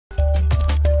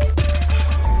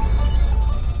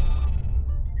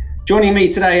Joining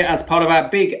me today as part of our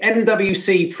big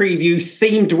MWC preview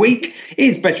themed week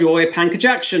is Bejoy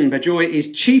Pankajakshan. Bejoy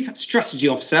is Chief Strategy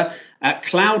Officer at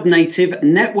cloud native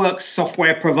network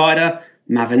software provider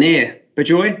Mavenir.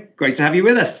 Bejoy, great to have you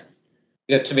with us.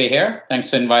 Good to be here. Thanks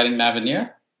for inviting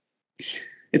Mavenir.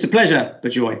 It's a pleasure,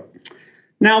 Bejoy.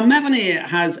 Now, Mavenir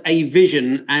has a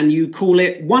vision and you call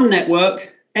it one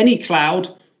network, any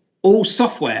cloud, all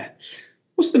software.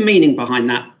 What's the meaning behind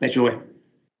that, Bejoy?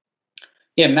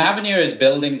 Yeah, Mavenir is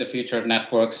building the future of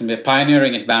networks, and we're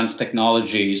pioneering advanced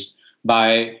technologies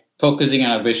by focusing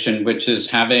on our vision, which is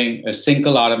having a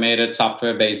single automated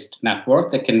software-based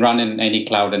network that can run in any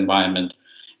cloud environment.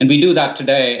 And we do that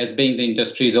today as being the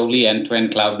industry's only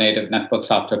end-to-end cloud-native network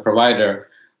software provider.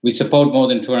 We support more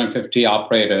than 250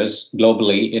 operators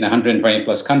globally in 120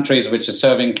 plus countries, which is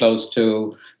serving close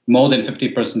to more than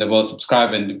 50% of the world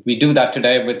subscribe. And we do that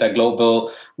today with a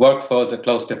global workforce of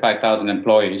close to 5,000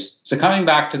 employees. So coming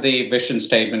back to the vision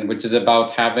statement, which is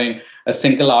about having a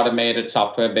single automated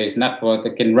software-based network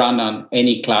that can run on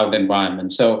any cloud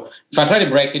environment. So if I try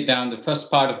to break it down, the first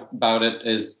part about it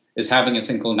is having a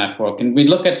single network. And we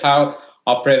look at how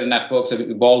operator networks have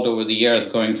evolved over the years,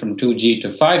 going from 2G to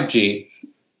 5G.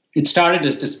 It started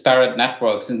as disparate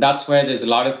networks, and that's where there's a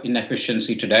lot of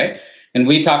inefficiency today. And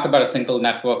we talk about a single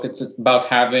network. It's about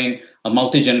having a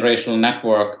multi-generational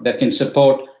network that can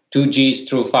support 2Gs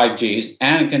through 5Gs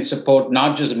and can support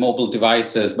not just mobile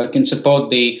devices, but can support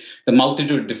the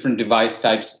multitude of different device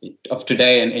types of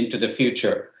today and into the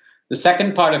future. The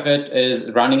second part of it is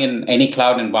running in any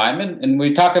cloud environment. And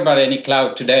we talk about any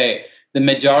cloud today. The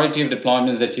majority of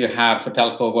deployments that you have for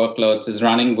telco workloads is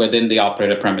running within the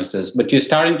operator premises. But you're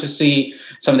starting to see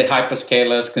some of the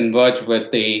hyperscalers converge with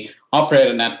the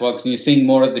operator networks, and you're seeing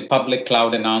more of the public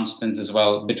cloud announcements as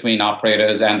well between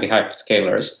operators and the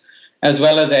hyperscalers, as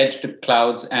well as edge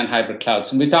clouds and hybrid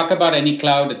clouds. When we talk about any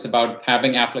cloud, it's about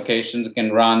having applications that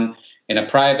can run in a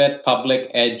private, public,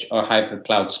 edge, or hybrid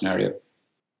cloud scenario.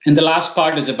 And the last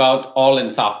part is about all-in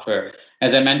software.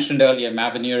 As I mentioned earlier,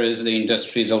 Mavenir is the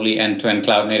industry's only end-to-end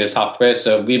cloud-native software,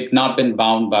 so we've not been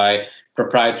bound by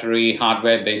proprietary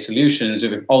hardware-based solutions.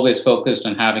 We've always focused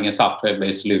on having a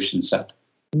software-based solution set.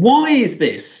 Why is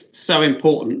this so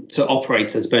important to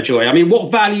operators, Bejoy? I mean,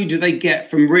 what value do they get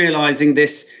from realizing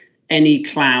this any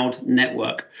cloud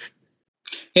network?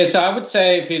 Yeah, so I would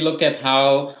say if you look at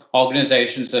how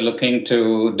organizations are looking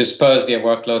to disperse their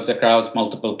workloads across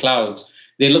multiple clouds,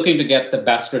 they're looking to get the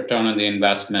best return on the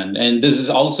investment. And this is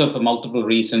also for multiple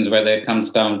reasons, whether it comes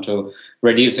down to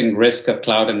reducing risk of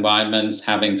cloud environments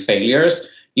having failures.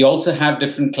 You also have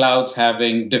different clouds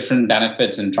having different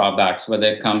benefits and drawbacks, whether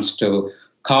it comes to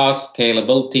cost,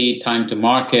 scalability, time to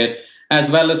market, as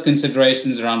well as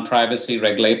considerations around privacy,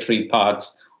 regulatory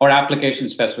parts, or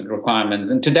application-specific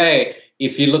requirements. And today,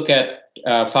 if you look at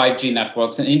 5G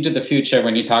networks and into the future,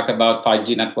 when you talk about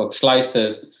 5G network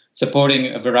slices, supporting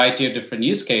a variety of different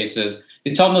use cases,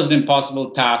 it's almost an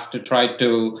impossible task to try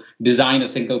to design a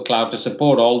single cloud to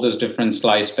support all those different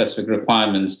slice-specific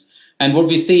requirements. And what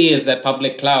we see is that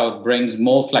public cloud brings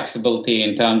more flexibility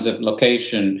in terms of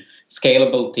location,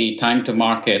 scalability, time to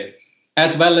market,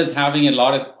 as well as having a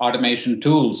lot of automation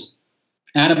tools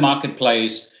and a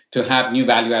marketplace to have new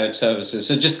value-added services.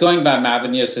 So just going by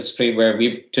Mavenir's history, where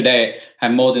we today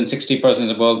have more than 60% of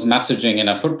the world's messaging in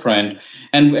our footprint,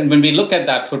 and when we look at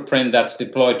that footprint that's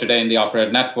deployed today in the operator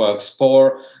networks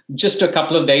for just a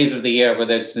couple of days of the year,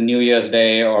 whether it's the New Year's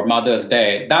Day or Mother's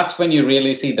Day, that's when you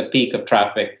really see the peak of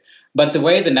traffic. But the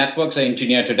way the networks are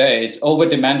engineered today, it's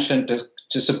over-dimensioned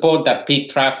to support that peak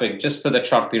traffic just for the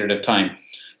short period of time.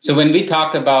 So when we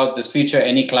talk about this future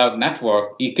any cloud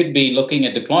network, you could be looking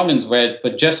at deployments where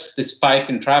for just the spike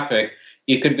in traffic,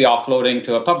 you could be offloading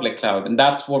to a public cloud. And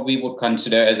that's what we would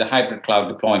consider as a hybrid cloud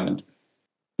deployment.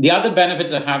 The other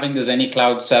benefits of having this any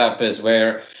cloud setup is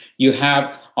where you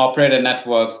have operator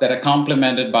networks that are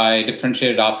complemented by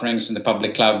differentiated offerings from the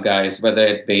public cloud guys, whether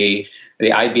it be the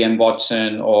IBM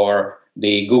Watson or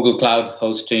the Google Cloud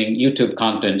hosting YouTube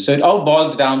content. So it all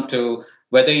boils down to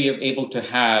whether you're able to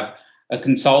have a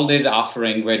consolidated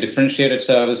offering where differentiated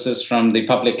services from the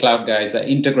public cloud guys are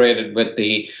integrated with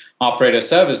the operator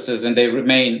services and they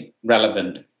remain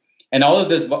relevant. And all of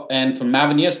this, and from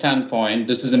Mavenir's standpoint,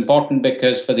 this is important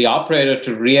because for the operator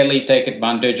to really take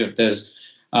advantage of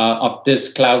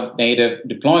this cloud native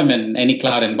deployment in any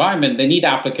cloud environment, they need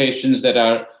applications that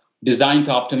are designed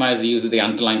to optimize the use of the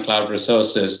underlying cloud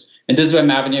resources. And this is where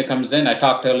Mavenir comes in. I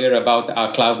talked earlier about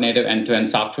our cloud native end-to-end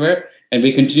software, and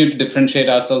we continue to differentiate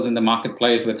ourselves in the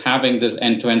marketplace with having this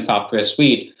end-to-end software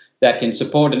suite that can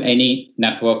support in any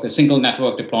network, a single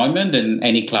network deployment in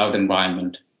any cloud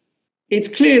environment. It's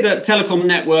clear that telecom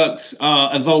networks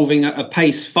are evolving at a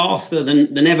pace faster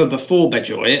than ever before,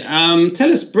 Bejoy.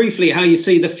 Tell us briefly how you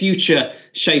see the future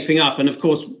shaping up, and of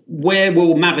course, where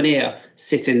will Mavenir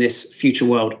sit in this future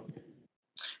world?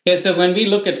 Yeah, so when we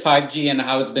look at 5G and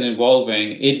how it's been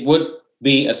evolving, it would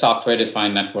be a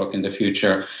software-defined network in the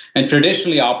future. And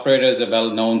traditionally, operators are well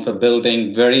known for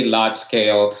building very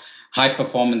large-scale,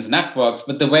 high-performance networks.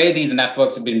 But the way these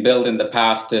networks have been built in the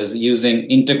past is using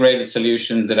integrated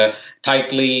solutions that are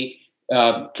tightly,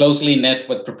 closely knit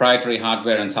with proprietary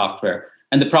hardware and software.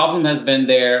 And the problem has been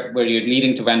there where you're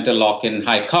leading to vendor lock-in,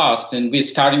 high cost, and we're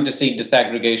starting to see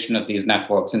disaggregation of these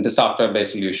networks into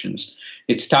software-based solutions.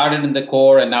 It started in the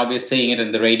core, and now we're seeing it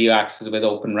in the radio access with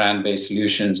Open RAN-based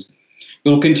solutions.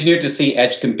 We'll continue to see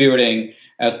edge computing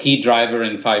a key driver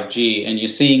in 5G, and you're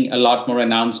seeing a lot more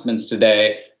announcements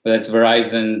today, whether it's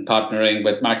Verizon partnering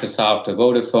with Microsoft or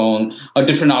Vodafone, or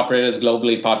different operators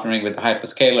globally partnering with the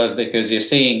hyperscalers, because you're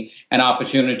seeing an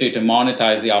opportunity to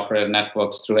monetize the operator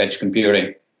networks through edge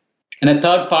computing. And a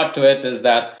third part to it is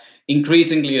that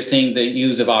increasingly you're seeing the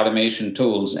use of automation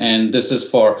tools, and this is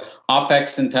for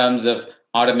OpEx in terms of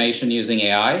automation using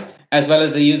AI, as well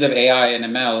as the use of AI and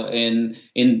ML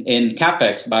in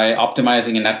CapEx by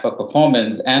optimizing a network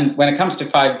performance. And when it comes to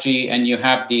 5G and you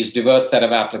have these diverse set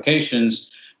of applications,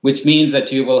 which means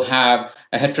that you will have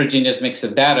a heterogeneous mix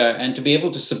of data, and to be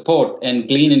able to support and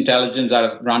glean intelligence out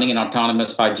of running an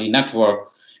autonomous 5G network,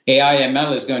 AI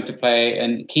ML is going to play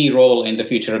a key role in the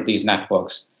future of these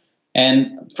networks.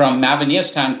 And from Mavenir's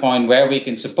standpoint, where we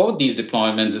can support these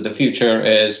deployments in the future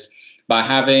is by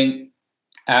having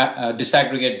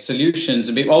disaggregated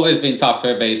solutions. We've always been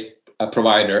software-based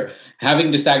provider,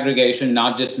 having disaggregation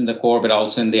not just in the core but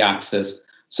also in the access,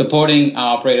 supporting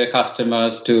our operator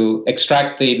customers to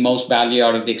extract the most value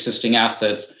out of the existing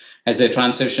assets as they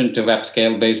transition to web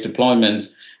scale-based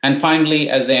deployments. And finally,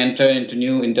 as they enter into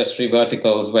new industry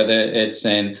verticals, whether it's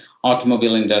in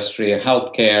automobile industry,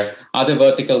 healthcare, other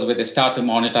verticals where they start to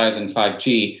monetize in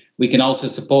 5G, we can also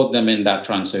support them in that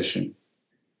transition.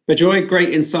 Bejoy, great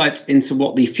insights into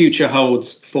what the future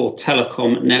holds for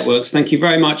telecom networks. Thank you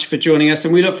very much for joining us,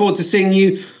 and we look forward to seeing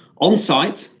you on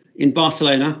site in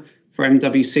Barcelona for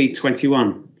MWC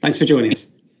 21. Thanks for joining us.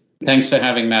 Thanks for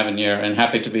having Mavenir, and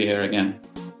happy to be here again.